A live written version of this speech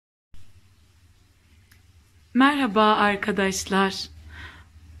Merhaba arkadaşlar.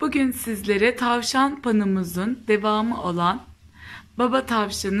 Bugün sizlere tavşan panomuzun devamı olan baba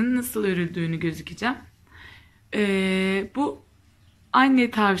tavşanın nasıl örüldüğünü gözükeceğim. Bu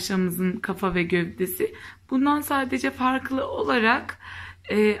anne tavşanımızın kafa ve gövdesi. Bundan sadece farklı olarak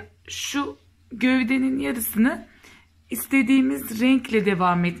şu gövdenin yarısını istediğimiz renkle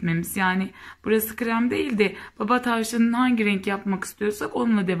devam etmemiz. Yani burası krem değil de baba tavşanın hangi renk yapmak istiyorsak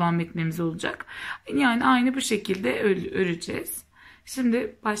onunla devam etmemiz olacak. Yani aynı bu şekilde öreceğiz.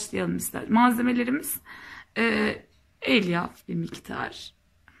 Şimdi başlayalım ister. Malzemelerimiz elyaf bir miktar.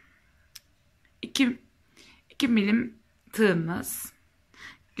 2 milim tığımız.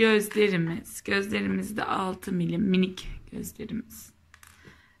 Gözlerimiz de 6 milim minik gözlerimiz.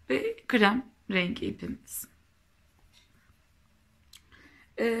 Ve krem rengi ipimiz.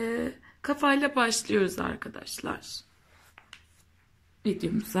 Kafayla başlıyoruz arkadaşlar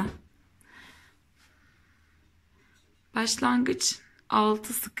videomuza. Başlangıç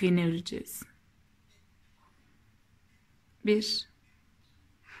 6 sık iğne öreceğiz. 1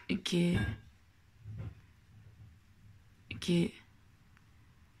 2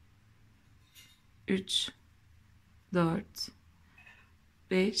 3 4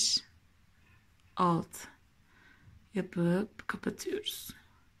 5 6 yapıp kapatıyoruz.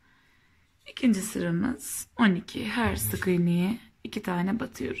 İkinci sıramız 12. Her sık iğneye 2 tane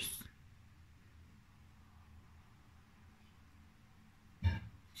batıyoruz.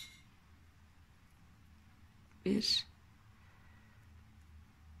 Bir,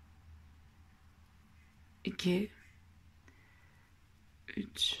 2,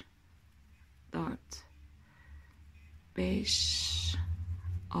 3, 4, 5,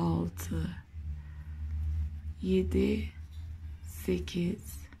 6, 7,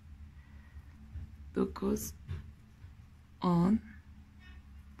 8, 9, 10,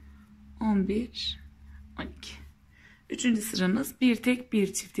 11, 12. Üçüncü sıramız bir tek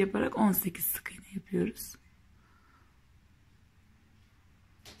bir çift yaparak 18 sık iğne yapıyoruz.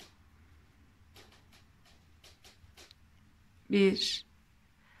 Bir,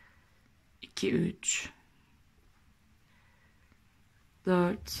 2, 3,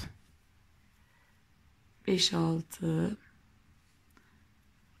 4, 5, 6,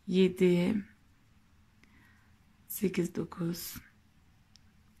 7, 8, 9,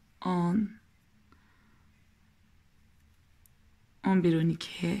 10, 11,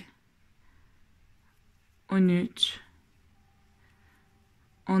 12, 13,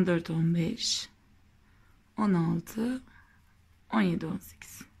 14, 15, 16, 17,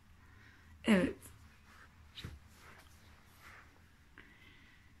 18. Evet.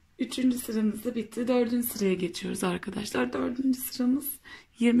 Üçüncü sıramız da bitti. Dördüncü sıraya geçiyoruz arkadaşlar. Dördüncü sıramız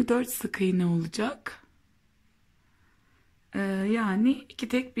 24 sık iğne olacak. Yani 2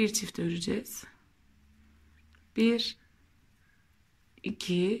 tek bir çift öreceğiz. 1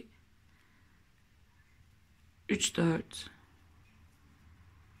 2 3 4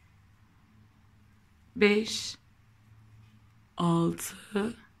 5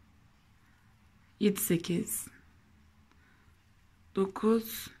 6 7 8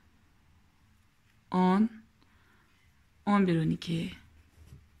 9 10 11 12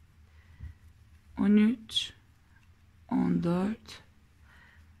 13 14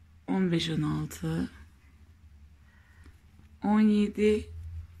 15 16 17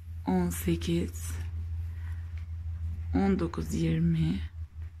 18 19 20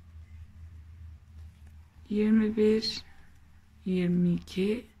 21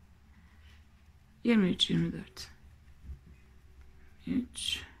 22 23 24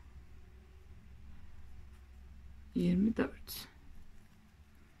 3 24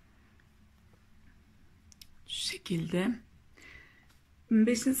 şu şekilde.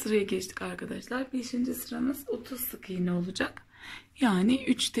 5. sıraya geçtik arkadaşlar. 5. sıramız 30 sık iğne olacak. Yani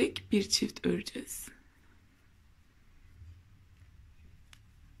 3 tek bir çift öreceğiz.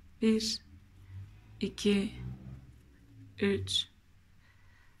 1 2 3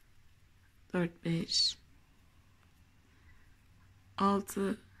 4 5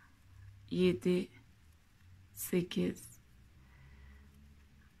 6 7 8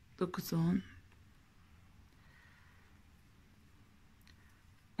 9 10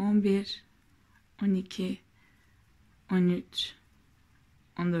 11 12 13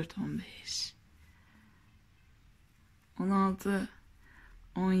 14 15 16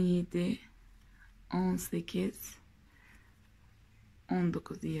 17 18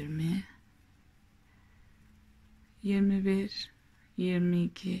 19 20 21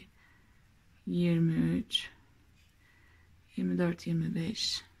 22 23 24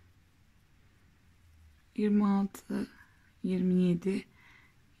 25 26 27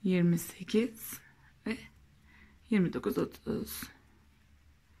 28 ve 29, 30.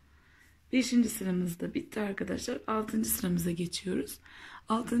 5. sıramız da bitti arkadaşlar. 6. sıramıza geçiyoruz.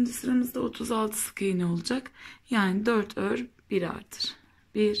 6. sıramızda 36 sık iğne olacak. Yani 4 ör 1 artır.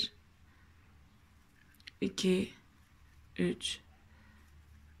 1 2 3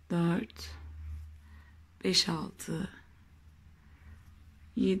 4 5 6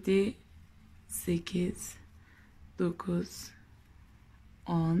 7 8 9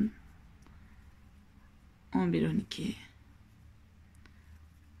 10 11 12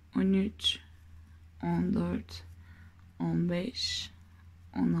 13 14 15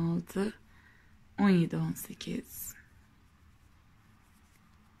 16 17 18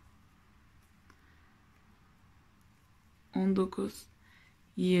 19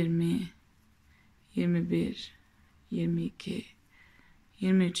 20 21 22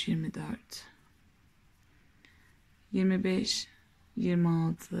 23 24 25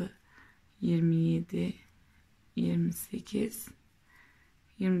 26 27 28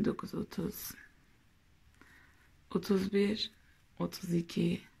 29 30 31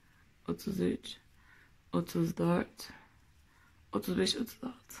 32 33 34 35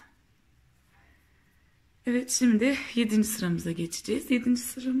 36. Evet, şimdi 7. sıramıza geçeceğiz. 7.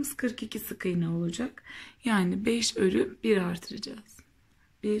 sıramız 42 sık iğne olacak. Yani 5 örü 1 artıracağız.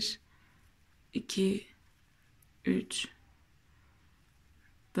 1 2 3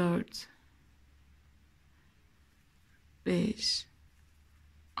 4 5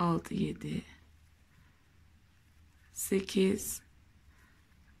 6 7 8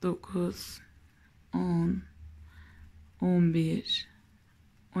 9 10 11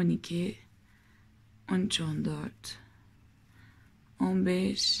 12 13 14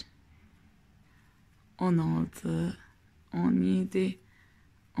 15 16 17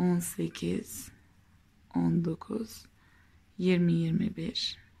 18 19 20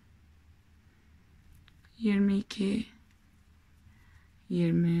 21 22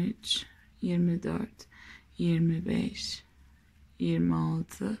 23 24 25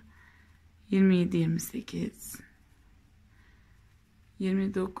 26 27 28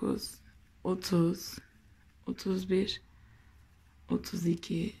 29 30 31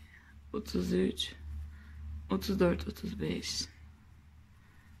 32 33 34 35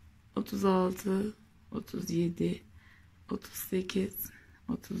 36 37 38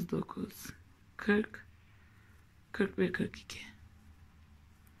 39 40 41 42.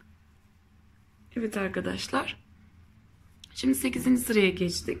 Evet arkadaşlar, şimdi 8. sıraya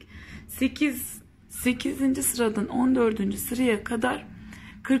geçtik. 8. sıradan 14. sıraya kadar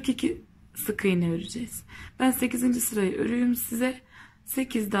 42 sık iğne öreceğiz. Ben 8. sırayı örüyorum size.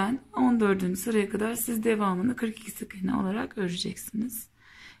 8'den 14. sıraya kadar siz devamını 42 sık iğne olarak öreceksiniz.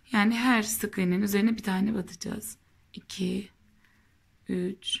 Yani her sık iğnenin üzerine bir tane batacağız. 2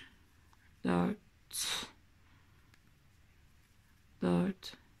 3 4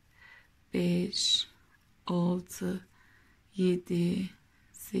 5 6 7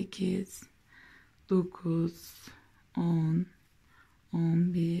 8 9 10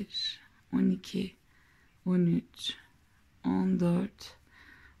 11 12 13 14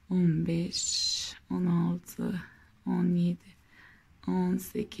 15 16 17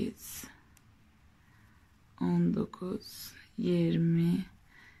 18 19 20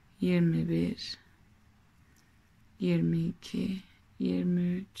 21 22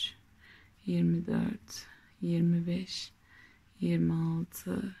 23 24 25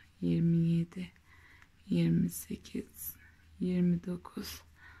 26 27 28 29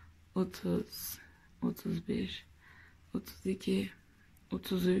 30 31 32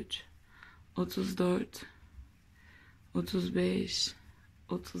 33 34 35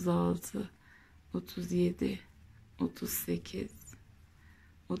 36 37 38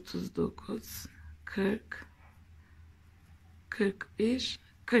 39 40 41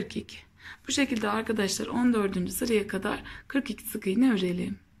 42. Bu şekilde arkadaşlar 14. sıraya kadar 42 sık iğne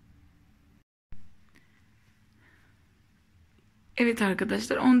örelim. Evet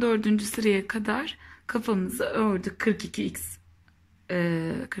arkadaşlar, 14. sıraya kadar kafamızı ördük. 42x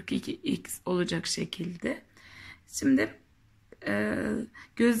olacak şekilde. Şimdi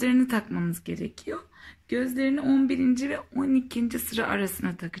gözlerini takmamız gerekiyor. Gözlerini 11. ve 12. sıra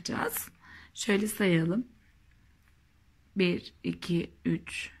arasına takacağız. Şöyle sayalım. 1 2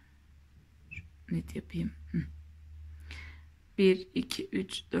 3 net yapayım. 1 2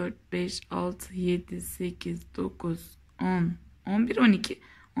 3 4 5 6 7 8 9 10 11 12.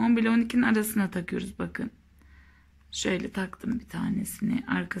 11 ile 12'nin arasına takıyoruz, bakın. Şöyle taktım bir tanesini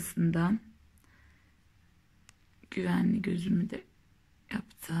arkasından. Güvenli gözümü de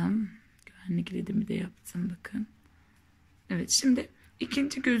yaptım. Güvenli kilidimi de yaptım, bakın. Evet, şimdi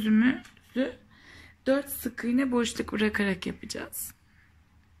ikinci gözümüzü 4 sık iğne boşluk bırakarak yapacağız.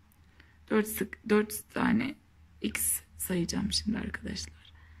 4 tane x sayacağım şimdi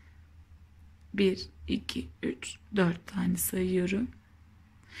arkadaşlar. 1, 2, 3, 4 tane sayıyorum.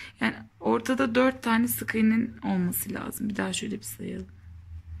 Yani ortada 4 tane sık iğnenin olması lazım. Bir daha şöyle bir sayalım.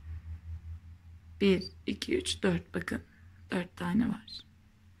 1, 2, 3, 4. Bakın 4 tane var.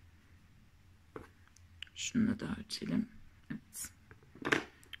 Şunu da ölçelim. Evet.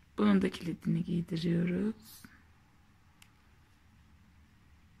 Bunun da kilidini giydiriyoruz.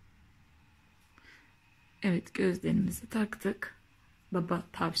 Evet, gözlerimizi taktık. Baba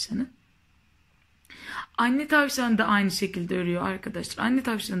tavşanı. Anne tavşan da aynı şekilde örüyor arkadaşlar. Anne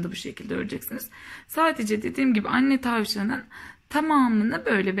tavşanı da bu şekilde öreceksiniz. Sadece dediğim gibi anne tavşanın tamamını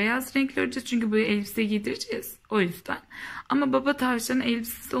böyle beyaz renkle öreceğiz. Çünkü bu elbise giydireceğiz. O yüzden. Ama baba tavşanın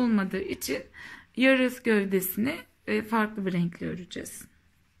elbisesi olmadığı için yarı gövdesini farklı bir renkle öreceğiz.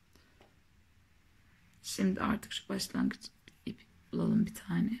 Şimdi artık şu başlangıç ip bulalım bir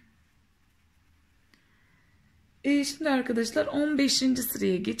tane. Şimdi arkadaşlar 15.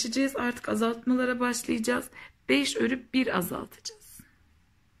 sıraya geçeceğiz. Artık azaltmalara başlayacağız. 5 örüp 1 azaltacağız.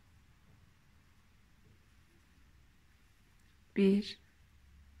 1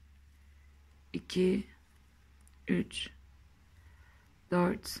 2 3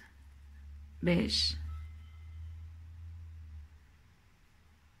 4 5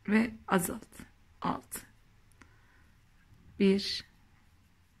 ve azalt. 6 1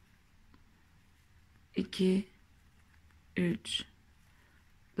 2 3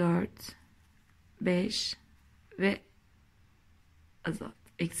 4 5 ve azalt.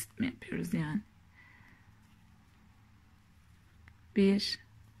 Eksiltme yapıyoruz yani. 1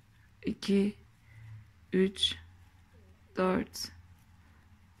 2 3 4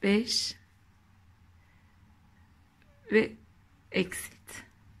 5 ve eksilt.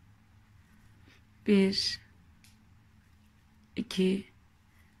 1 2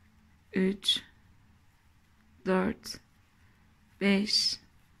 3 4 5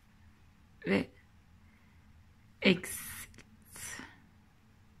 ve eksilt.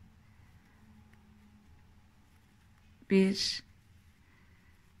 1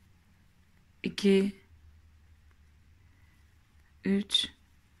 2 3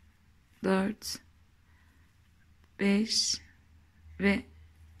 4 5 ve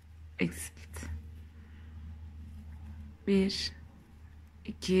eksilt. 1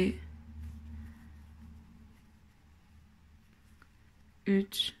 2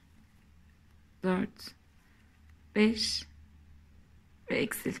 3 4 5 ve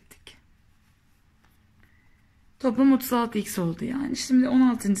eksilttik. Toplam 36x oldu yani. Şimdi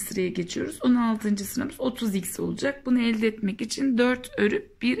 16. sıraya geçiyoruz. 16. sıramız 30x olacak. Bunu elde etmek için 4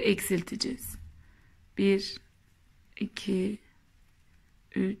 örüp 1 eksilteceğiz. 1 2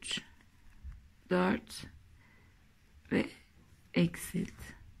 3 4 ve eksilt.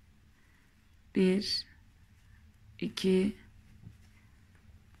 1 2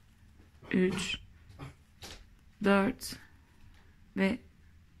 3 4 ve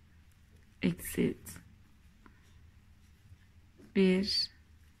eksilt. 1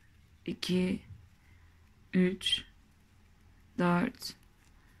 2 3 4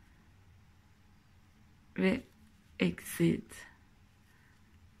 ve eksilt.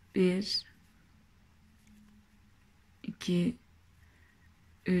 1 2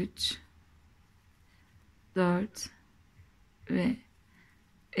 3 4 ve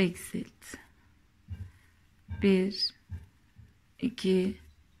eksilt. 1 2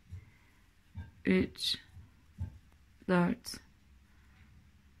 3 4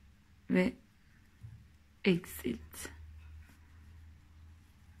 ve eksilt.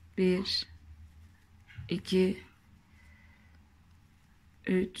 1 2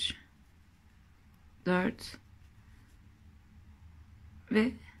 3 4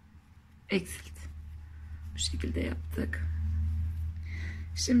 ve eksilt. Bu şekilde yaptık.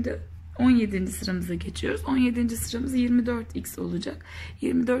 Şimdi 17. sıramıza geçiyoruz. 17. sıramız 24x olacak.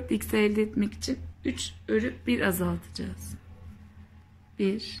 24x elde etmek için 3 örüp 1 azaltacağız.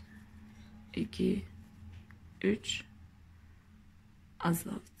 1 2 3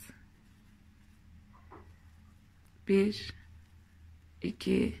 azalt. 1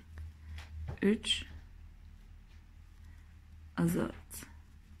 2 3 azalt.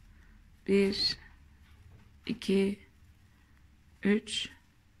 1 2 3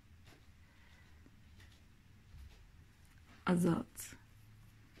 azalt.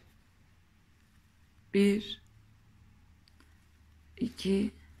 1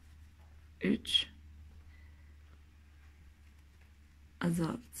 2 3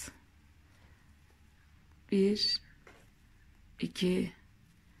 azalt. 1 2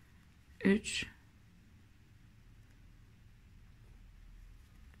 3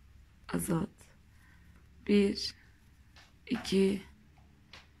 azalt. 1 2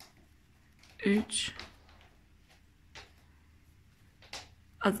 3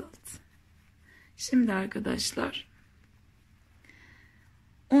 azalt. Şimdi arkadaşlar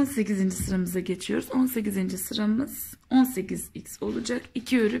 18. sıramıza geçiyoruz. 18. sıramız 18x olacak.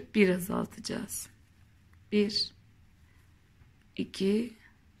 2 örüp 1 azaltacağız. 1 2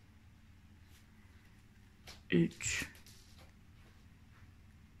 3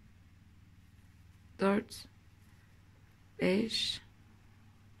 4 5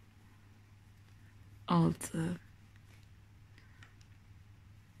 6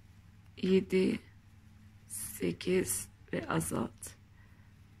 7 8 ve azalt.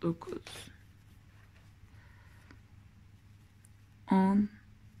 9 10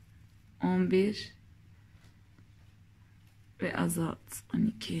 11 ve azalt.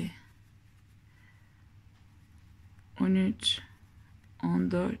 12 13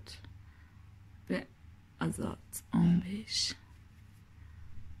 14 ve azalt. 15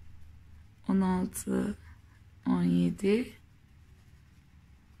 16 17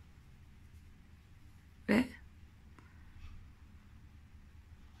 ve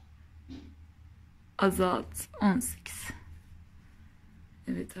azalt. 18.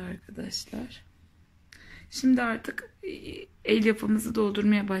 Evet arkadaşlar. Şimdi artık el yapımızı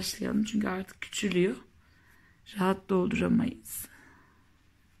doldurmaya başlayalım. Çünkü artık küçülüyor. Rahat dolduramayız.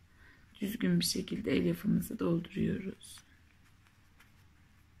 Düzgün bir şekilde el yapımızı dolduruyoruz.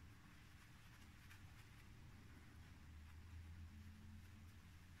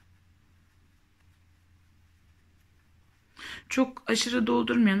 Çok aşırı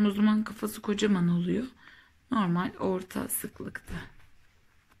doldurmayalım. O zaman kafası kocaman oluyor. Normal orta sıklıkta.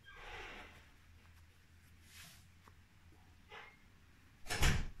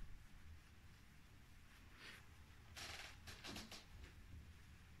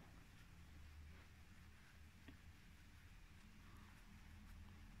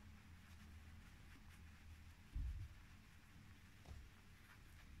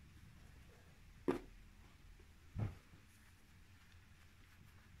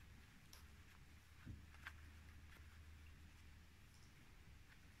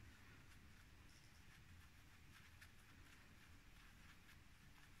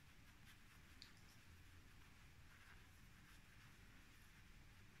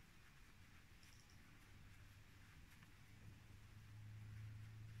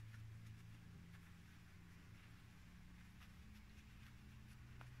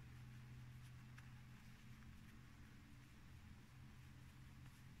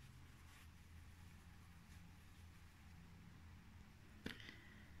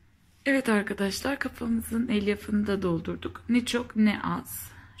 Evet arkadaşlar, kafamızın elyafını da doldurduk. Ne çok ne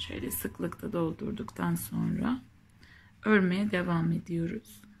az. Şöyle sıklıkta doldurduktan sonra örmeye devam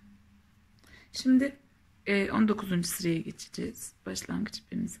ediyoruz. Şimdi 19. sıraya geçeceğiz. Başlangıç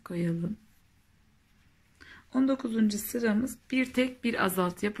ipimizi koyalım. 19. sıramız bir tek bir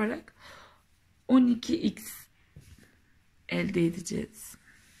azalt yaparak 12x elde edeceğiz.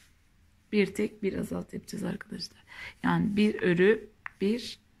 Bir tek bir azalt yapacağız arkadaşlar. Yani bir örü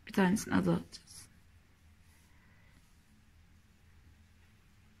bir tanesini azaltacağız.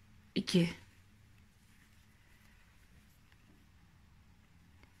 2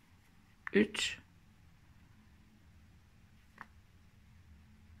 3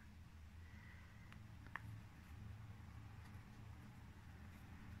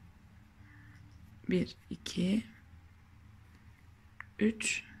 1 2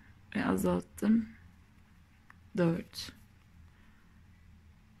 3 ve azalttım. 4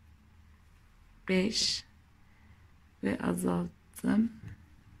 5 ve azalttım.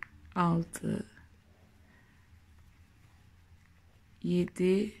 6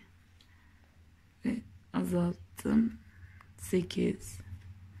 7 ve azalttım. 8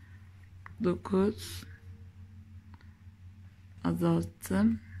 9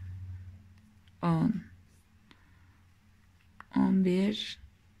 azalttım. 10 11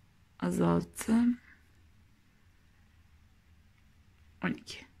 azalttım.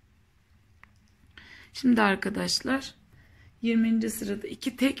 12. Şimdi arkadaşlar 20. sırada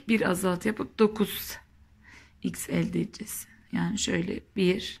 2 tek bir azalt yapıp 9 x elde edeceğiz. Yani şöyle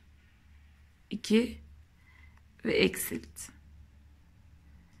 1 2 ve eksilt.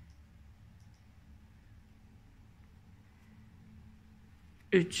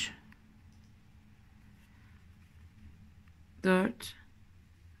 3 4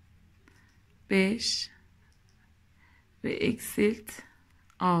 5 ve eksilt.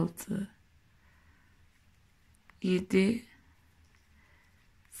 6 7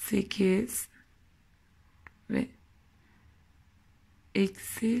 8 ve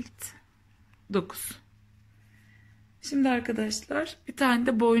eksilt. 9. Şimdi arkadaşlar bir tane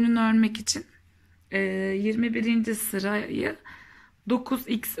de boynunu örmek için 21. sırayı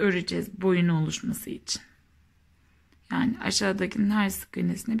 9x öreceğiz boyun oluşması için. Yani aşağıdakinin her sık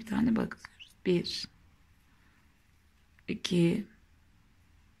iğnesine bir tane bakıyoruz. 1 2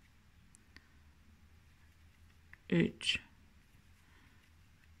 3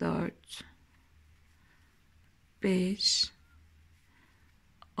 4 5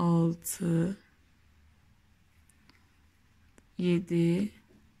 6 7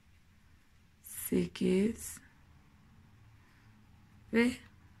 8 ve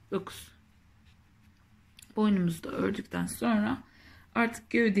 9. Boynumuzu da ördükten sonra artık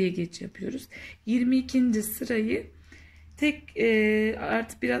gövdeye geç yapıyoruz. 22. sırayı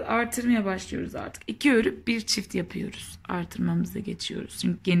artık biraz artırmaya başlıyoruz artık. 2 örüp bir çift yapıyoruz. Artırmamıza geçiyoruz.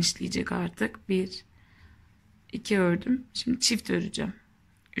 Çünkü genişleyecek artık. 1 2 ördüm. Şimdi çift öreceğim.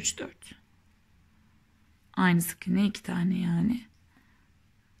 3 4. Aynı sık iğne 2 tane yani.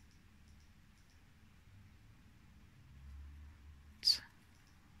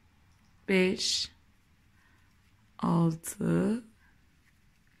 Beş 6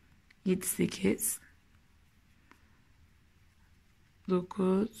 7 8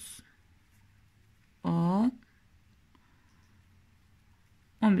 9 10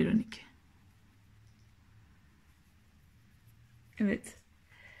 11 12. Evet.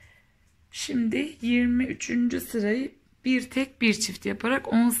 Şimdi 23. sırayı bir tek bir çift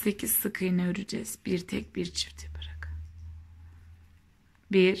yaparak 18 sık iğne öreceğiz. Bir tek bir çift yaparak.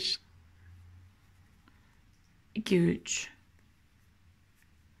 1 2 3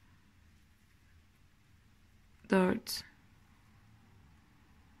 4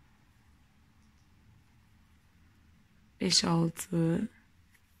 5 6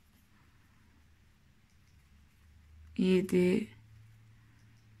 7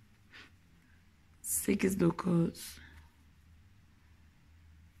 8 9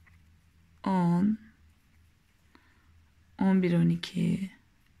 10 11 12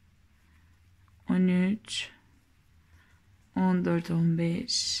 13 14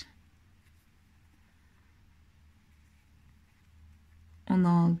 15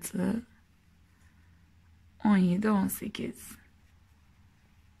 16 17 18.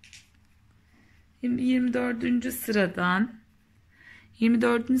 Şimdi 24.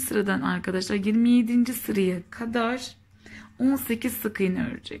 sıradan arkadaşlar 27. sıraya kadar 18 sık iğne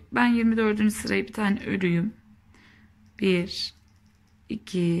örecek. Ben 24. sırayı bir tane örüyüm. 1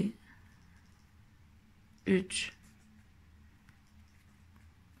 2 3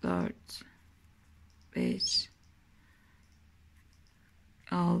 4 5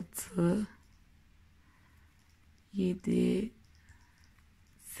 6 7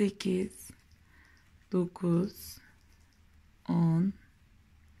 8 9 10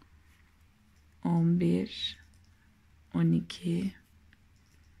 11 12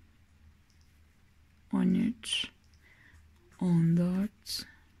 13 14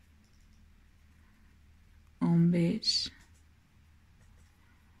 15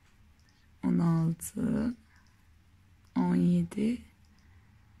 16 17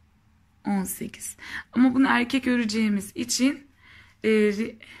 18. Ama bunu erkek öreceğimiz için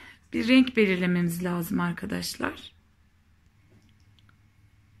bir renk belirlememiz lazım arkadaşlar.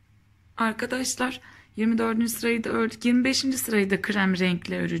 Arkadaşlar 24. sırayı da ördük. 25. sırayı da krem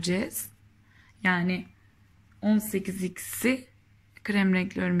renkle öreceğiz. Yani 18x'i krem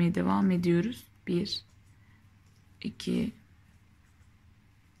renkle örmeye devam ediyoruz. 1 2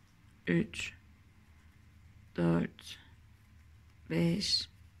 3 4 5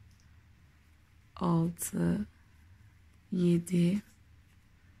 6 7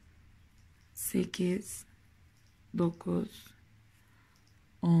 8 9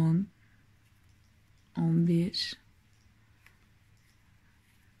 10 11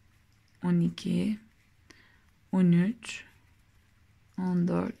 12 13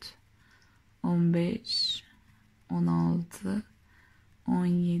 14 15 16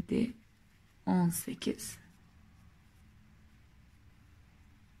 17 18.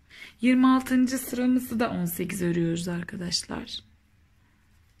 26. sıramızı da 18 örüyoruz arkadaşlar.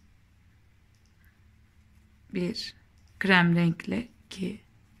 1 krem renkle 2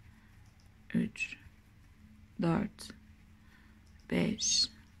 3 4 5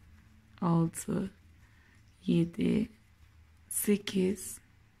 6 7 8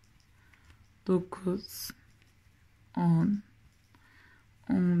 9 10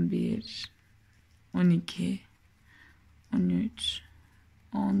 11 12 13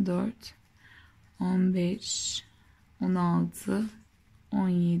 14 15 16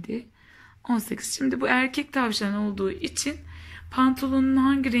 17 18. Şimdi bu erkek tavşan olduğu için pantolonunu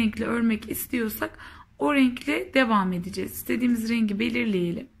hangi renkle örmek istiyorsak o renkle devam edeceğiz. İstediğimiz rengi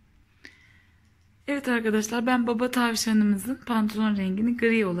belirleyelim. Evet arkadaşlar, ben baba tavşanımızın pantolon rengini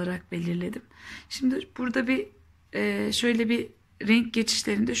gri olarak belirledim. Şimdi burada bir şöyle bir renk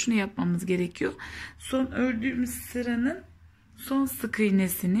geçişlerinde şunu yapmamız gerekiyor. Son ördüğümüz sıranın son sık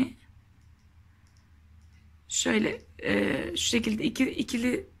iğnesini şöyle şu şekilde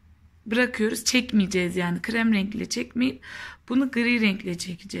ikili bırakıyoruz. Çekmeyeceğiz, yani krem renkle çekmeyip bunu gri renkle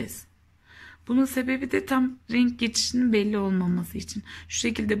çekeceğiz. Bunun sebebi de tam renk geçişinin belli olmaması için. Şu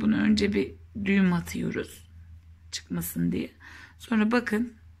şekilde bunu önce bir düğüm atıyoruz çıkmasın diye. Sonra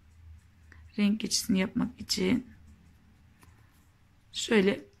bakın, renk geçişini yapmak için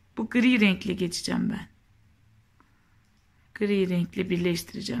şöyle bu gri renkle geçeceğim ben. Gri renkle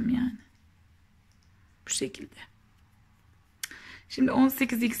birleştireceğim yani. Bu şekilde. Şimdi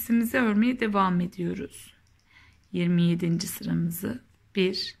 18x'imizi örmeye devam ediyoruz. 27. sıramızı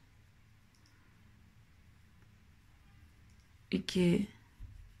 1 2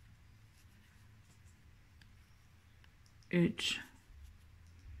 3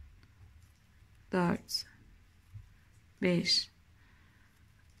 4 5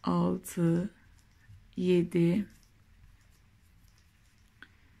 6 7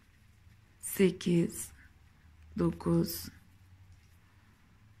 8 9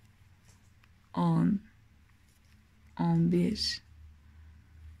 10 11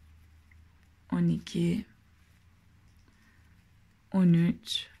 12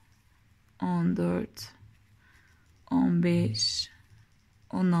 13 14 15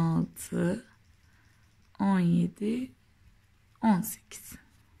 16 17 18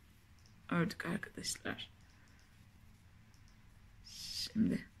 ördük arkadaşlar.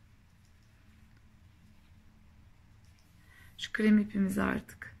 Şimdi şu krem ipimizi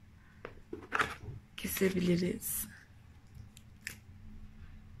artık kesebiliriz.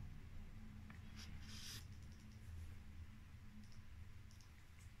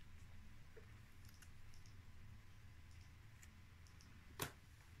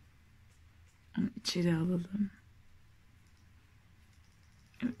 Onu içeri alalım.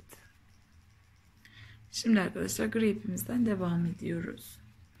 Evet. Şimdi arkadaşlar gri ipimizden devam ediyoruz.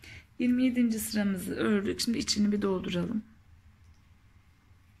 27. sıramızı ördük. Şimdi içini bir dolduralım.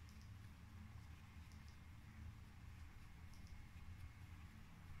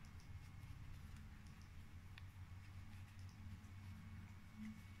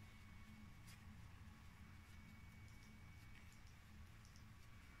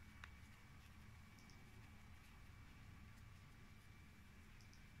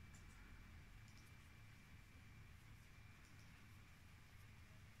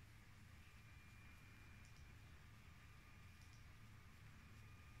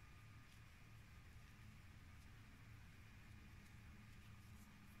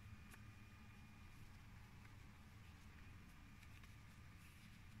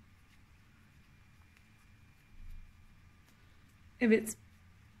 Evet.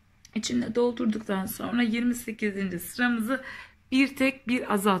 İçine doldurduktan sonra 28. sıramızı bir tek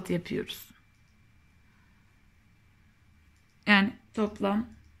bir azalt yapıyoruz. Yani toplam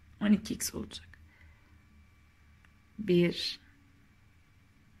 12x olacak. 1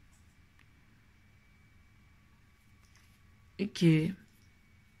 2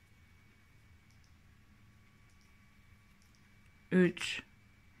 3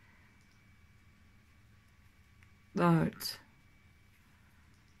 4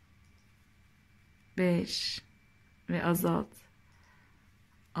 5 ve azalt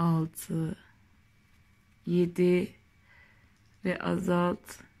 6 7 ve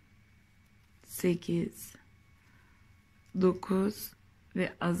azalt 8 9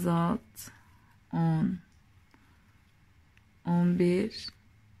 ve azalt 10 11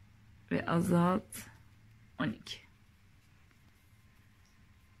 ve azalt 12.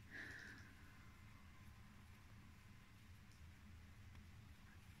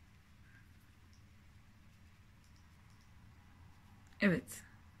 Evet.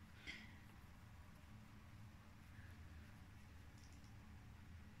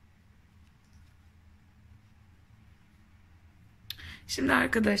 Şimdi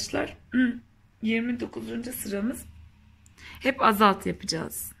arkadaşlar 29. sıramız hep azalt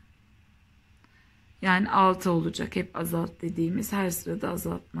yapacağız. Yani 6 olacak. Hep azalt dediğimiz her sırada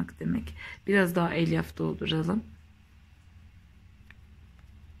azaltmak demek. Biraz daha elyaf dolduralım.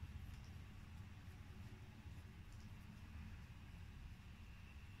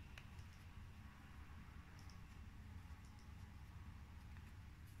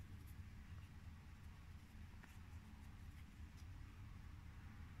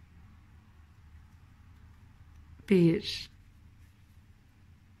 Bir,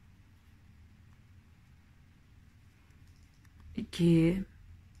 2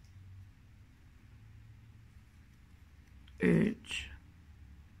 3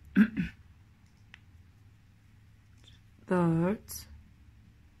 4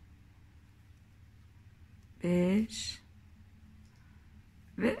 5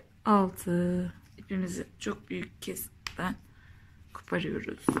 ve 6. İpimizi çok büyük kesitten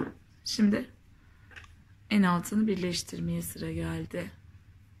koparıyoruz. Şimdi en altını birleştirmeye sıra geldi.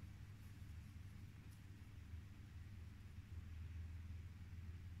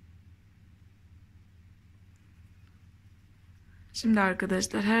 Şimdi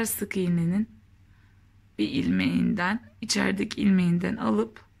arkadaşlar her sık iğnenin bir ilmeğinden, içerideki ilmeğinden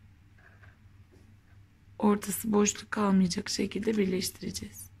alıp ortası boşluk kalmayacak şekilde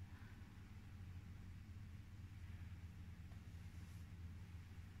birleştireceğiz.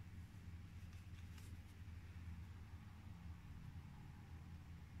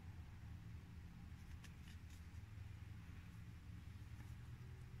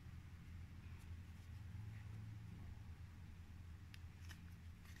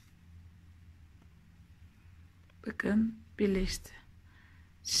 Bakın birleşti.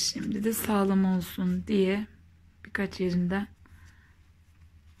 Şimdi de sağlam olsun diye birkaç yerinden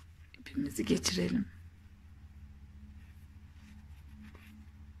ipimizi geçirelim.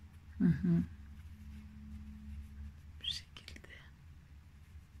 Bu şekilde.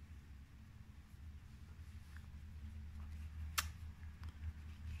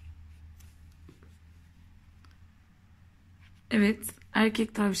 Evet,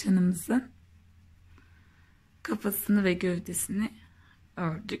 erkek tavşanımızın kafasını ve gövdesini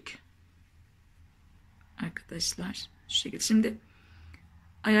ördük. Arkadaşlar şu şekilde. Şimdi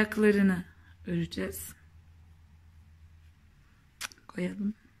ayaklarını öreceğiz.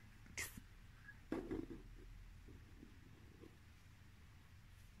 Koyalım.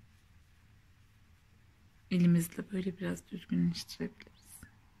 Elimizle böyle biraz düzgünleştirebiliriz.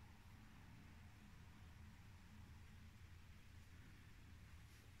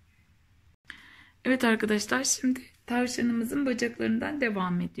 Evet arkadaşlar, şimdi tavşanımızın bacaklarından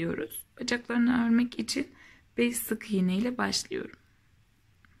devam ediyoruz. Bacaklarını örmek için 5 sık iğne ile başlıyorum.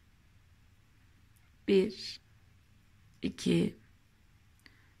 1 2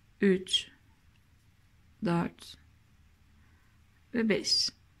 3 4 ve 5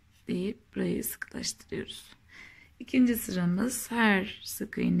 deyip burayı sıkılaştırıyoruz. İkinci sıramız her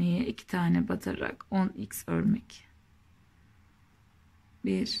sık iğneye 2 tane batarak 10x örmek.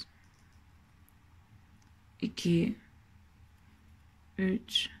 1 2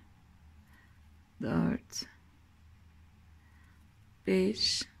 3 4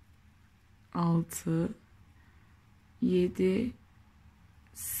 5 6 7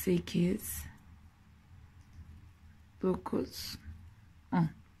 8 9 10.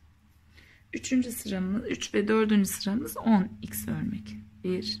 Üçüncü sıramız 3 ve 4. sıramız 10x örmek.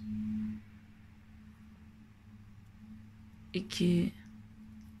 1 2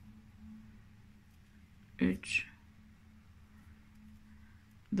 3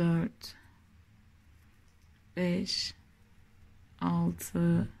 4 5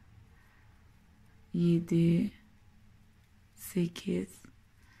 6 7 8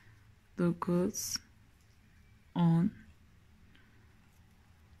 9 10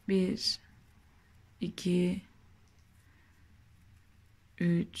 1 2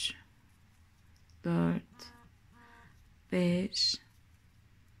 3 4 5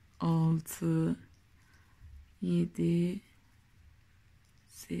 6 7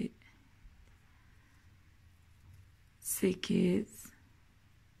 8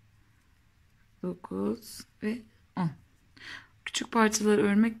 9 ve 10. Küçük parçaları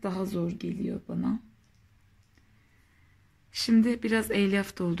örmek daha zor geliyor bana. Şimdi biraz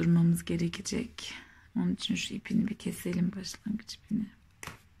elyaf doldurmamız gerekecek. Onun için şu ipini bir keselim, başlangıç ipini.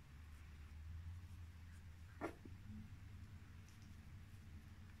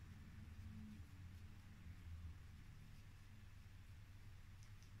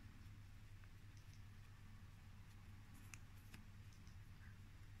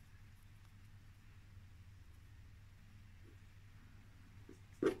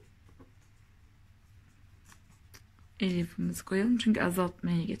 Elyafımızı koyalım çünkü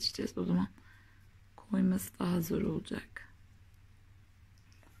azaltmaya geçeceğiz. O zaman koyması daha zor olacak.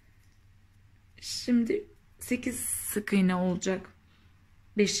 Şimdi 8 sık iğne olacak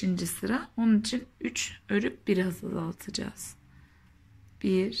 5. sıra. Onun için 3 örüp biraz azaltacağız.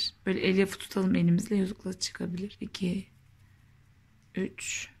 1 böyle elyafı tutalım elimizle, yüzükle çıkabilir. 2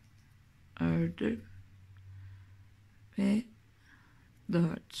 3 ördüm ve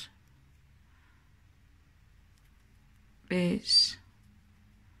 4 5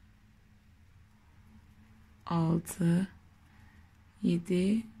 6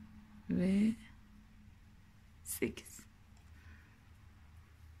 7 ve 8.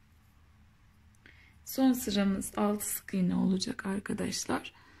 Son sıramız 6 sık iğne olacak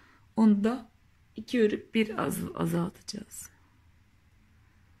arkadaşlar. Onu da 2 örüp 1 azaltacağız.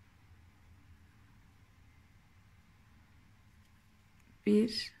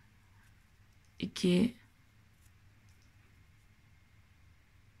 1 2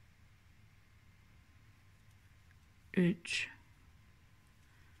 3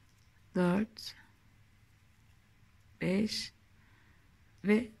 4 5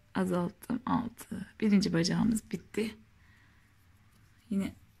 ve azalttım 6. Birinci bacağımız bitti.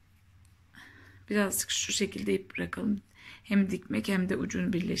 Yine birazcık şu şekilde ip bırakalım. Hem dikmek hem de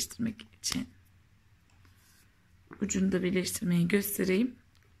ucunu birleştirmek için. Ucunu da birleştirmeyi göstereyim.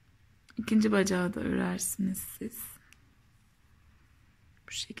 İkinci bacağı da örersiniz siz.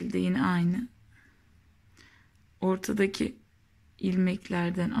 Bu şekilde yine aynı. Ortadaki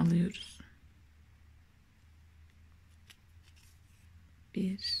ilmeklerden alıyoruz.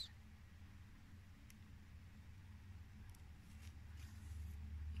 1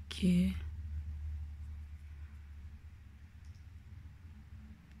 2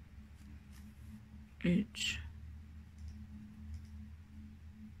 3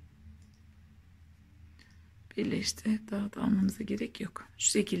 birleşti. Daha da almamıza gerek yok.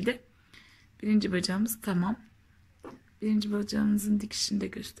 Şu şekilde birinci bacağımız tamam. Birinci bacağımızın dikişini de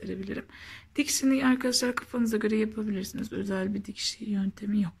gösterebilirim. Dikişini arkadaşlar kafanıza göre yapabilirsiniz. Özel bir dikiş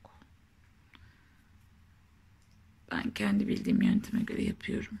yöntemi yok. Ben kendi bildiğim yönteme göre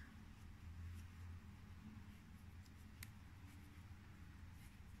yapıyorum.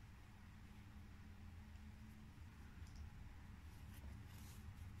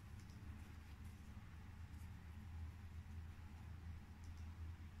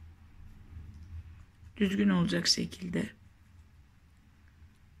 Düzgün olacak şekilde.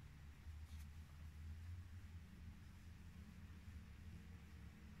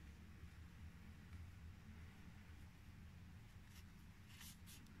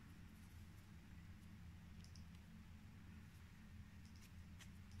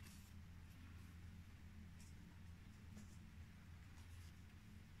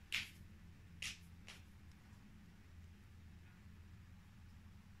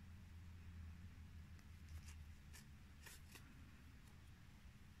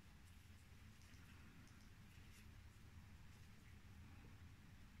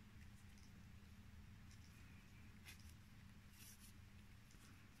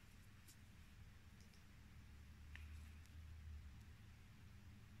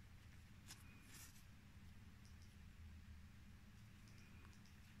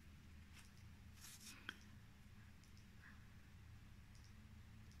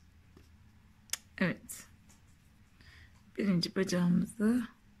 Evet. Birinci bacağımızı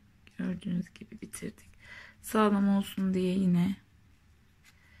gördüğünüz gibi bitirdik. Sağlam olsun diye yine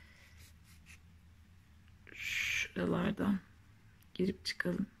şuralardan girip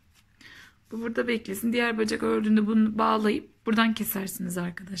çıkalım. Bu burada beklesin. Diğer bacak ördüğünde bunu bağlayıp buradan kesersiniz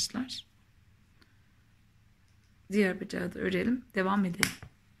arkadaşlar. Diğer bacağı da örelim. Devam edelim.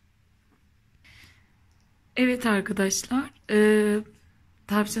 Evet arkadaşlar.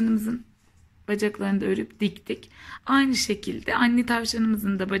 Tavşanımızın bacaklarını da örüp diktik. Aynı şekilde anne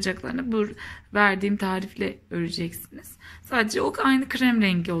tavşanımızın da bacaklarını bu verdiğim tarifle öreceksiniz. Sadece o aynı krem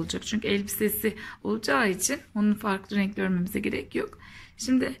rengi olacak. Çünkü elbisesi olacağı için onun farklı renkli örmemize gerek yok.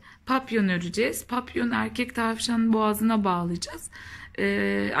 Şimdi papyon öreceğiz. Papyon erkek tavşanın boğazına bağlayacağız.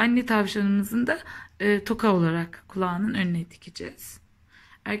 Anne tavşanımızın da toka olarak kulağının önüne dikeceğiz.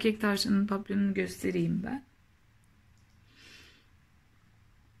 Erkek tavşanın papyonunu göstereyim ben.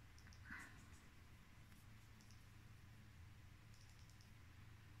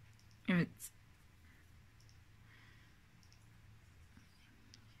 Evet.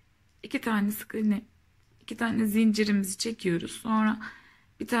 İki tane sık iğne, iki tane zincirimizi çekiyoruz. Sonra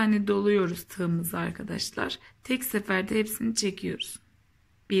bir tane doluyoruz tığımızı arkadaşlar. Tek seferde hepsini çekiyoruz.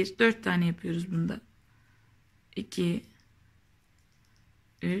 4 tane yapıyoruz bunda. 2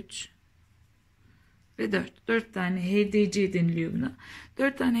 3 ve 4 tane HDC deniliyor buna.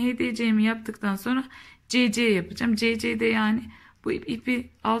 4 tane HDC'mi yaptıktan sonra CC yapacağım. CC'de yani bu ipi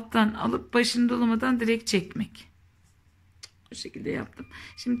alttan alıp başını dolamadan direkt çekmek. Bu şekilde yaptım.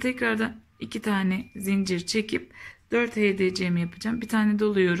 Şimdi tekrardan 2 tane zincir çekip 4 HDC'mi yapacağım. Bir tane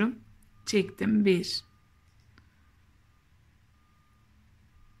doluyorum. Çektim. 1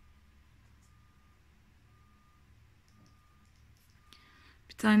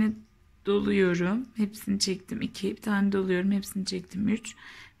 bir tane doluyorum. Hepsini çektim. 2 bir tane doluyorum. Hepsini çektim. 3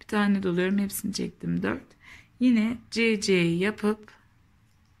 bir tane doluyorum. Hepsini çektim. 4 Yine CC'yi yapıp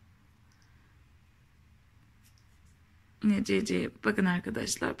yine CC'ye bakın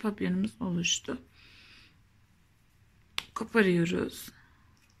arkadaşlar, papyonumuz oluştu. Koparıyoruz.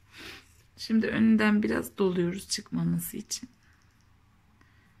 Şimdi önünden biraz doluyoruz çıkmaması için.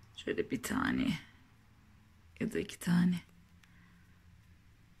 Şöyle bir tane ya da 2 tane.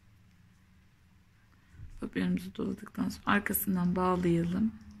 Papyonumuzu doladıktan sonra arkasından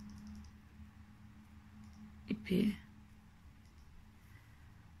bağlayalım. İpi.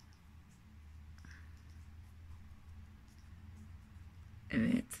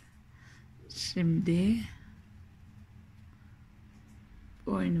 Evet. Şimdi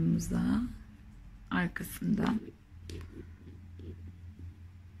boynumuza arkasından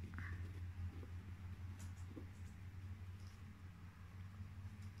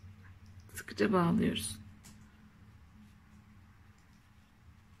sıkıca bağlıyoruz.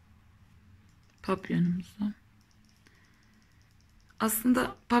 Papyonumuzu.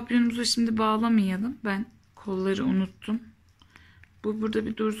 Aslında papyonumuzu şimdi bağlamayalım. Ben kolları unuttum. Bu burada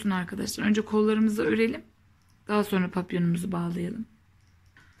bir dursun arkadaşlar. Önce kollarımızı örelim. Daha sonra papyonumuzu bağlayalım.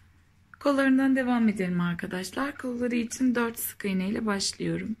 Kollarından devam edelim arkadaşlar. Kolları için 4 sık iğne ile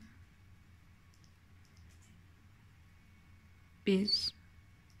başlıyorum. 1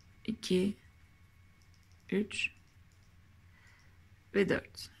 2 3 ve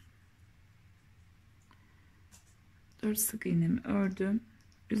 4. 4 sık iğnemi ördüm.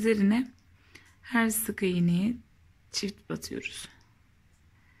 Üzerine her sık iğneye çift batıyoruz.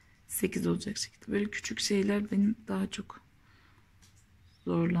 8 olacak şekilde. Böyle küçük şeyler benim daha çok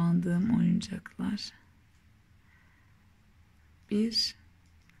zorlandığım oyuncaklar. 1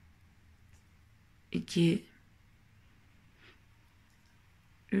 2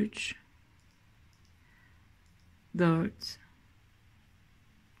 3 4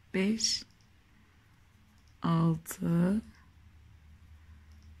 5 6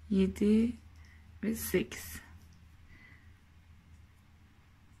 7 ve 8.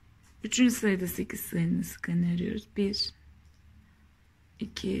 Üçüncü sırada 8 sayını sık iğne örüyoruz. 1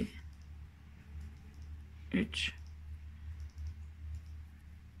 2 3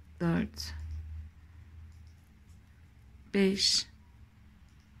 4 5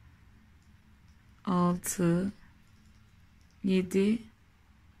 6 7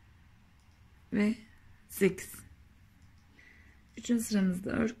 ve 8. Üçüncü sıramızda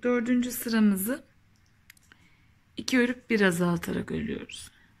ördük. Dördüncü sıramızı 2 örüp 1 azaltarak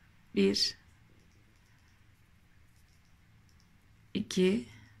örüyoruz. 1 2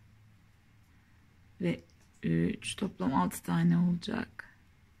 ve 3, toplam 6 tane olacak.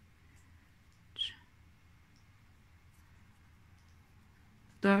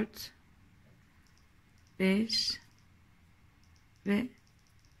 4 5 ve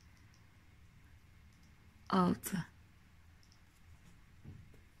 6.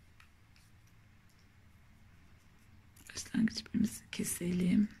 Başlangıç ipimizi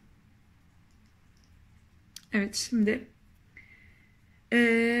keselim. Evet, şimdi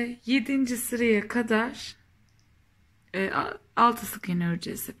 7. sıraya kadar 6 sık iğne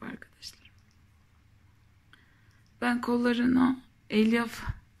öreceğiz hep arkadaşlar. Ben kollarına elyaf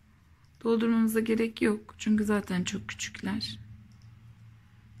doldurmamıza gerek yok. Çünkü zaten çok küçükler.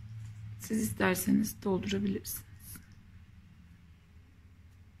 Siz isterseniz doldurabilirsiniz.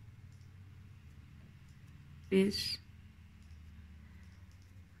 1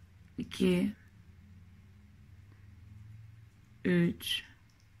 2 3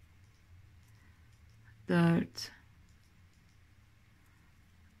 4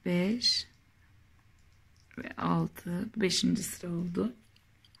 5 ve 6. 5. sıra oldu.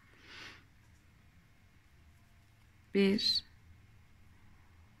 1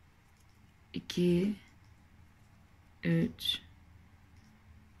 2 3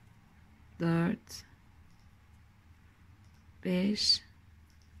 4 5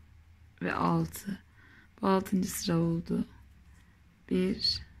 ve 6. Bu 6. sıra oldu.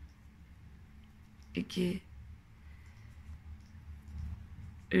 1 2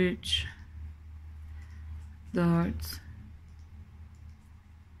 3 4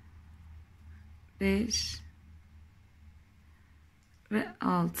 5 ve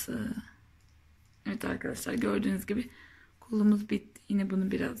 6. Evet arkadaşlar, gördüğünüz gibi kolumuz bitti. Yine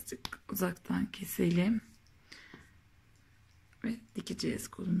bunu birazcık uzaktan keselim ve dikeceğiz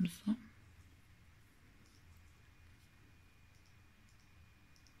kolumuzu.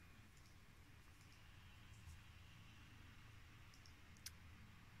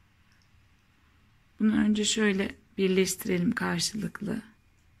 Bunu önce şöyle birleştirelim karşılıklı.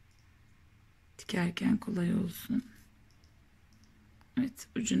 Dikerken kolay olsun. Evet,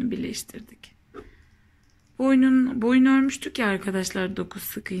 ucunu birleştirdik. boyun örmüştük ya arkadaşlar, 9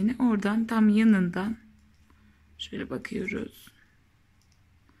 sık iğne. Oradan tam yanından şöyle bakıyoruz.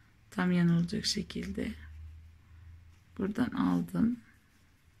 Tam yan olacak şekilde. Buradan aldım.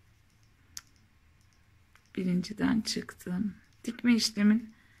 Birinciden çıktım. Dikme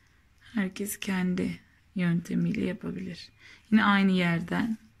işlemin herkes kendi yöntemiyle yapabilir. Yine aynı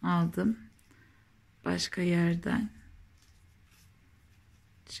yerden aldım. Başka yerden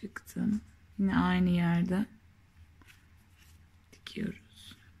çıktım. Yine aynı yerden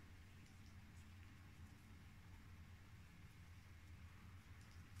dikiyoruz.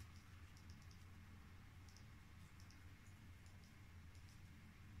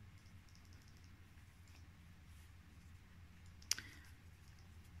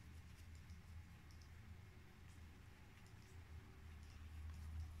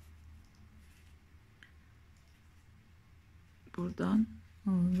 Buradan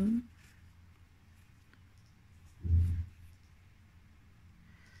alalım.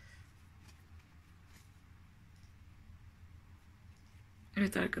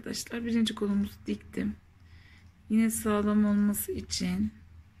 Evet arkadaşlar, birinci kolumuzu diktim. Yine sağlam olması için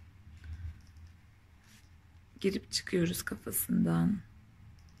girip çıkıyoruz kafasından.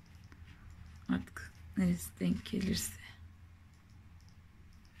 Artık neresi denk gelirse.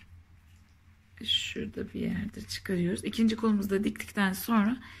 Şurada bir yerde çıkarıyoruz. İkinci kolumuzu da diktikten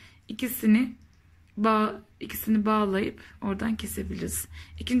sonra ikisini bağlayıp oradan kesebiliriz.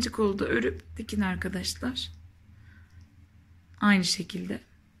 İkinci kolu da örüp dikin arkadaşlar. Aynı şekilde.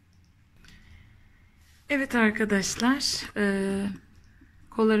 Evet arkadaşlar,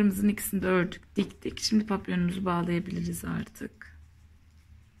 kollarımızın ikisini de ördük, diktik. Şimdi papyonumuzu bağlayabiliriz artık.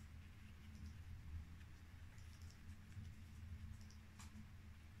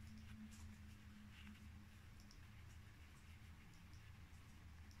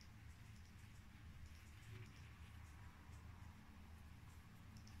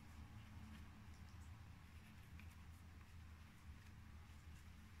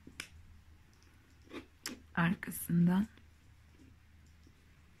 Arkasından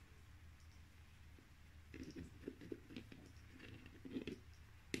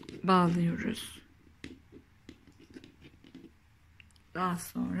bağlıyoruz. Daha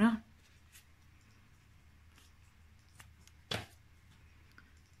sonra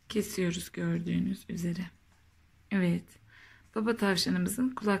kesiyoruz gördüğünüz üzere. Evet, baba tavşanımızın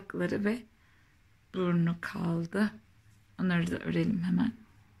kulakları ve burnu kaldı. Onları da örelim hemen.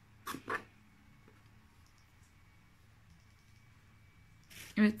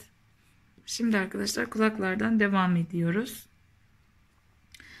 Evet. Şimdi arkadaşlar kulaklardan devam ediyoruz.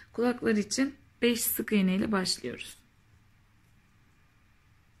 Kulaklar için 5 sık iğne ile başlıyoruz.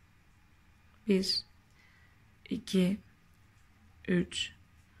 1 2 3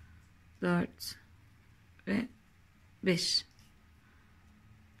 4 ve 5.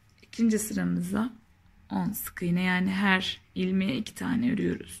 İkinci sıramıza 10 sık iğne, yani her ilmeğe 2 tane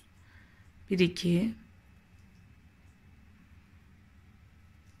örüyoruz. 1 2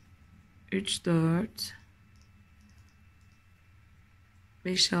 3 4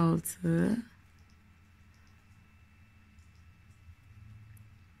 5 6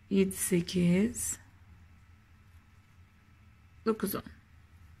 7 8 9 10.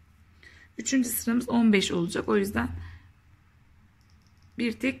 Üçüncü sıramız 15 olacak. O yüzden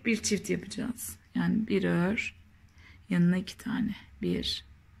bir tek bir çift yapacağız. Yani bir ör, yanına 2 tane. 1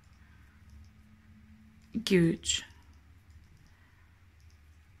 2 3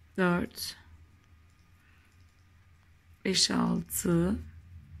 4 5 6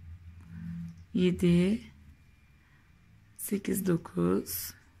 7 8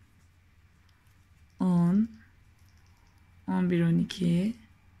 9 10 11 12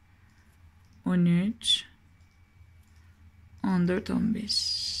 13 14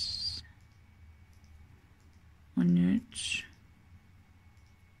 15 13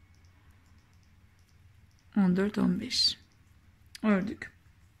 14 15 ördük.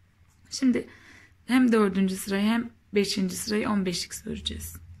 Şimdi hem 4. sırayı hem 5. sırayı 15'lik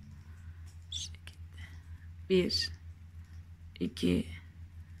öreceğiz. Şu şekilde. 1 2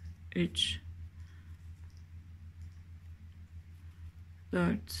 3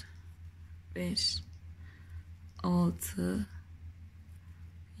 4 5 6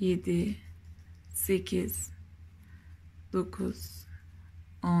 7 8 9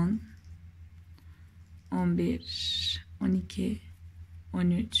 10 11 12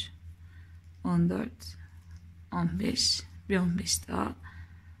 13 14 15 bir 15 daha.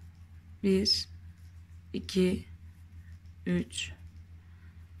 1 2 3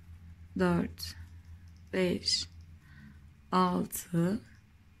 4 5 6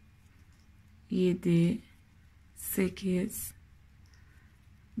 7 8,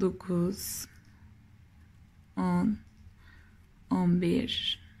 9, 10,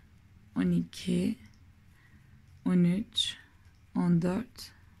 11, 12, 13,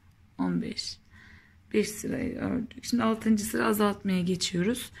 14, 15. 5 sırayı ördük. Şimdi 6. sıra azaltmaya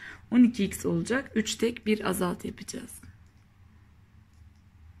geçiyoruz. 12x olacak. 3 tek 1 azalt yapacağız.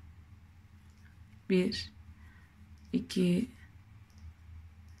 1, 2,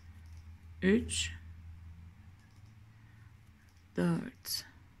 3, 4,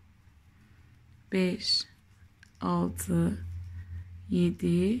 5, 6,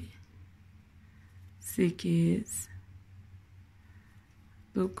 7, 8,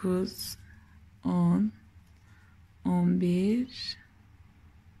 9, 10, 11,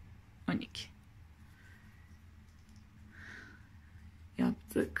 12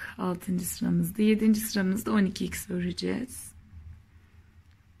 yaptık. 6. sıramızda. 7. sıramızda 12x öreceğiz.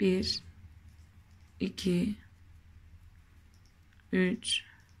 1, 2, 3,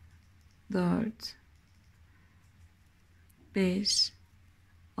 4, 5,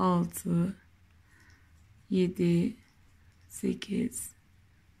 6, 7, 8,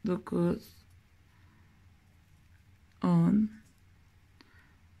 9, 10,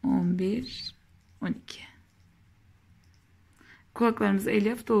 11, 12. Kulaklarımızı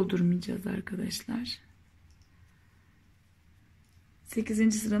elyaf doldurmayacağız arkadaşlar.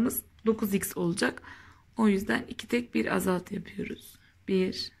 8. sıramız 9x olacak. O yüzden 2 tek 1 azalt yapıyoruz.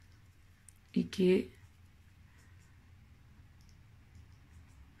 1, 2,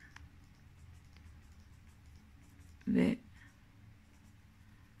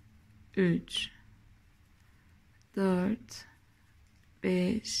 3, 4,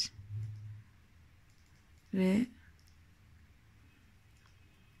 5 ve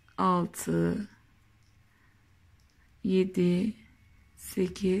 6, 7,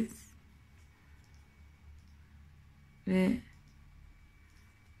 8 ve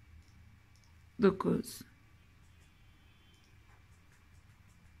 9.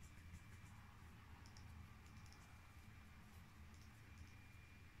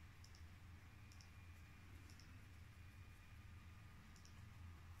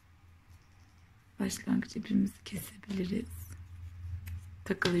 Başlangıç ipimizi kesebiliriz.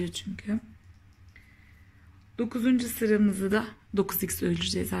 Takılıyor çünkü. 9. sıramızı da 9x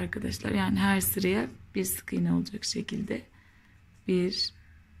öreceğiz arkadaşlar. Yani her sıraya bir sık iğne olacak şekilde. 1,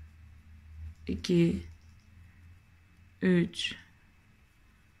 2, 3,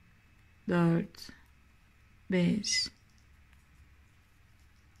 4, 5,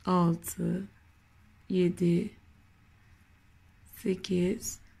 6, 7,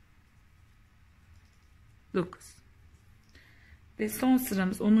 8, 9. Ve son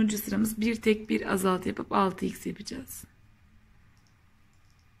sıramız 10. sıramız bir tek bir azalt yapıp 6x yapacağız.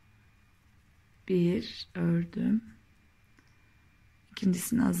 1 ördüm.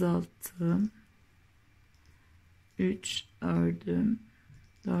 İkincisini azalttım. 3 ördüm.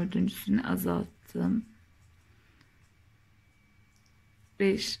 Dördüncüsünü azalttım.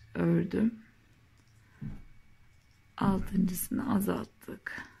 5 ördüm. Altıncısını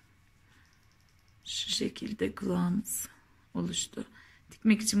azalttık. Şu şekilde kulağımız oluştu.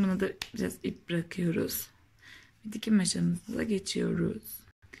 Dikmek için buna da biraz ip bırakıyoruz. Dikim aşamasına geçiyoruz.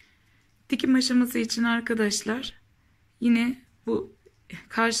 Dikim aşaması için arkadaşlar yine bu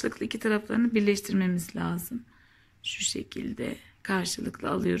karşılıklı iki taraflarını birleştirmemiz lazım. Şu şekilde karşılıklı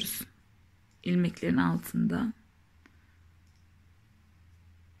alıyoruz ilmeklerin altından.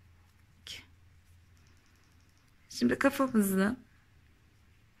 Şimdi kafamızda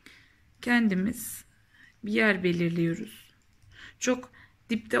kendimiz bir yer belirliyoruz. Çok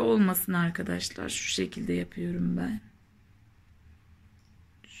dipte olmasın arkadaşlar. Şu şekilde yapıyorum ben.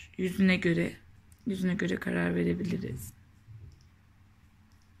 Yüzüne göre karar verebiliriz.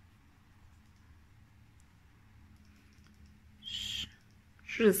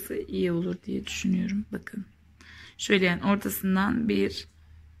 Şurası iyi olur diye düşünüyorum. Bakın. Şöyle yani ortasından 1,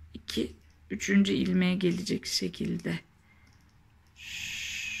 2, 3. ilmeğe gelecek şekilde.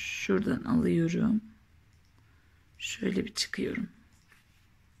 Şuradan alıyorum. Şöyle bir çıkıyorum.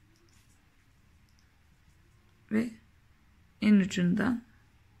 Ve en ucundan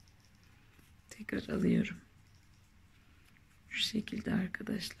tekrar alıyorum. Şu şekilde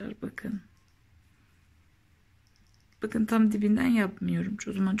arkadaşlar bakın. Bakın tam dibinden yapmıyorum.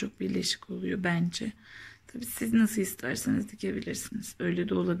 O zaman çok birleşik oluyor bence. Tabii siz nasıl isterseniz dikebilirsiniz. Öyle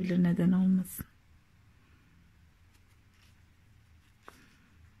de olabilir, neden olmasın.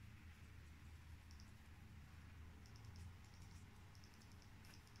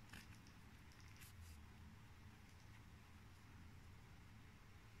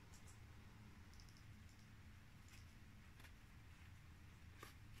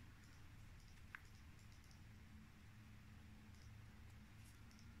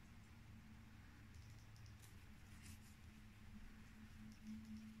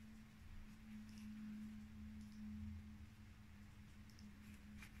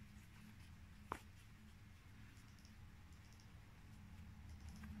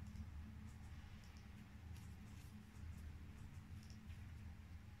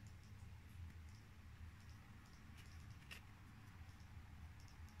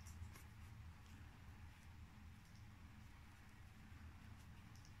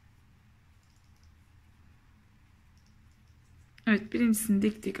 Evet, birincisini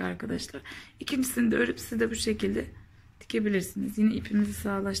diktik arkadaşlar. İkincisini de örüp siz de bu şekilde dikebilirsiniz. Yine ipimizi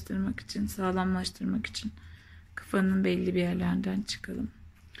sağlamlaştırmak için kafanın belli bir yerlerden çıkalım.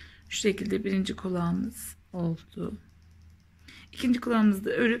 Şu şekilde birinci kulağımız oldu. İkinci kulağımızı da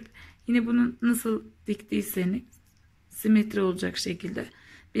örüp yine bunu nasıl diktiyseniz simetri olacak şekilde.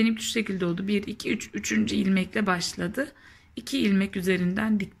 Benim şu şekilde oldu. 1, 2, 3. Üçüncü ilmekle başladı. 2 ilmek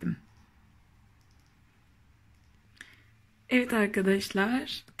üzerinden diktim. Evet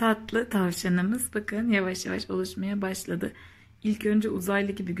arkadaşlar, tatlı tavşanımız bakın yavaş yavaş oluşmaya başladı. İlk önce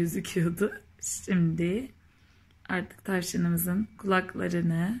uzaylı gibi gözüküyordu. Şimdi artık tavşanımızın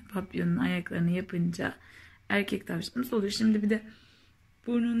kulaklarını, papyonun ayaklarını yapınca erkek tavşanımız oluyor. Şimdi bir de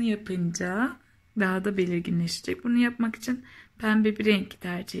burnunu yapınca daha da belirginleşecek. Bunu yapmak için pembe bir renk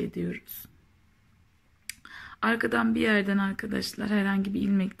tercih ediyoruz. Arkadan bir yerden arkadaşlar herhangi bir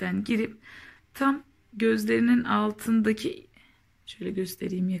ilmekten girip tam gözlerinin altındaki, şöyle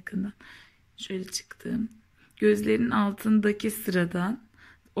göstereyim yakından, şöyle çıktım, gözlerinin altındaki sıradan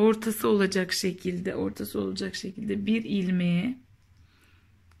ortası olacak şekilde bir ilmeğe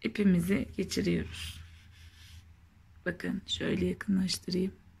ipimizi geçiriyoruz. Bakın şöyle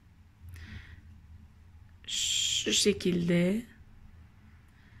yakınlaştırayım. Şu şekilde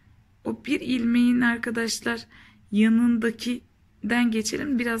o bir ilmeğin arkadaşlar yanındakinden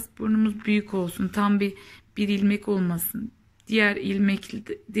geçelim. Biraz burnumuz büyük olsun. Tam bir ilmek olmasın. Diğer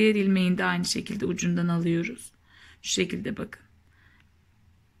ilmeğin de aynı şekilde ucundan alıyoruz. Şu şekilde bakın.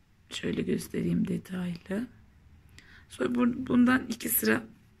 Şöyle göstereyim detaylı. Sonra bundan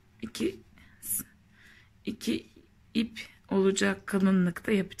iki ip olacak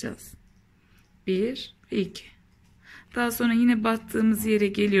kalınlıkta yapacağız. 1 ve 2. Daha sonra yine battığımız yere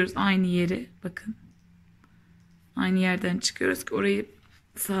geliyoruz. Aynı yere bakın. Aynı yerden çıkıyoruz ki orayı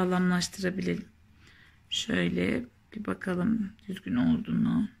sağlamlaştırabilelim. Şöyle bir bakalım düzgün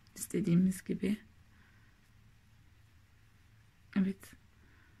olduğunu, istediğimiz gibi. Evet.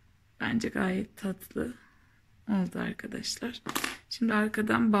 Bence gayet tatlı oldu arkadaşlar. Şimdi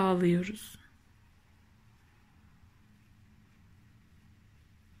arkadan bağlıyoruz.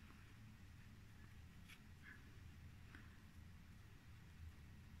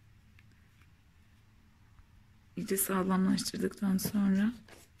 İyice sağlamlaştırdıktan sonra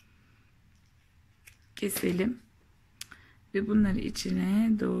keselim ve bunları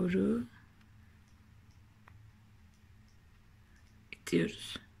içine doğru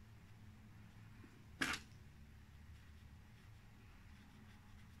itiyoruz.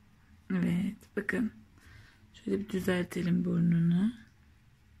 Evet, bakın şöyle bir düzeltelim burnunu.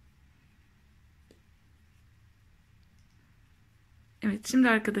 Evet, şimdi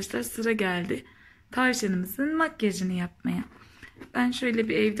arkadaşlar sıra geldi tavşanımızın makyajını yapmaya. Ben şöyle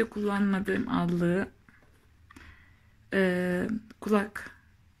bir evde kullanmadığım allığı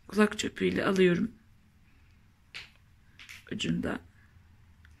kulak çöpüyle alıyorum ucunda.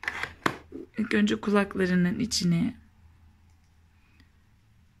 İlk önce kulaklarının içine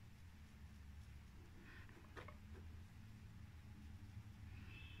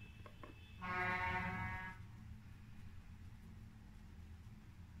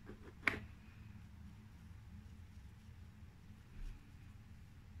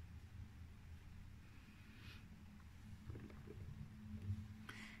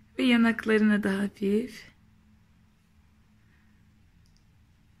ve yanaklarına da hafif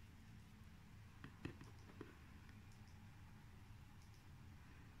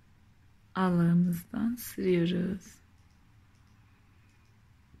allığımızdan sürüyoruz.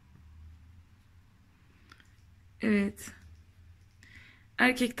 Evet.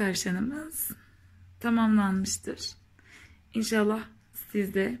 Erkek tavşanımız tamamlanmıştır. İnşallah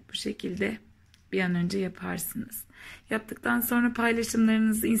siz de bu şekilde bir an önce yaparsınız. Yaptıktan sonra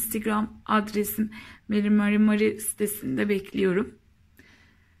paylaşımlarınızı Instagram adresim merimari sitesinde bekliyorum.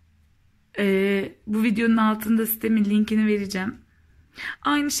 Bu videonun altında sitemin linkini vereceğim.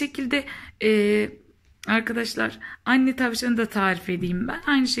 Aynı şekilde arkadaşlar anne tavşanı da tarif edeyim ben.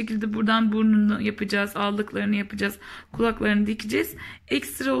 Aynı şekilde buradan burnunu yapacağız, allıklarını yapacağız, kulaklarını dikeceğiz.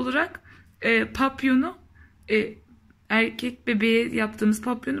 Ekstra olarak papyonu erkek bebeğe yaptığımız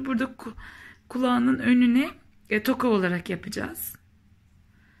papyonu burada kulağının önüne toka olarak yapacağız.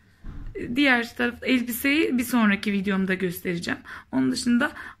 Diğer taraf elbiseyi bir sonraki videomda göstereceğim. Onun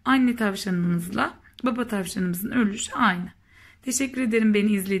dışında anne tavşanımızla baba tavşanımızın örülüşü aynı. Teşekkür ederim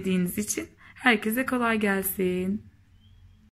beni izlediğiniz için. Herkese kolay gelsin.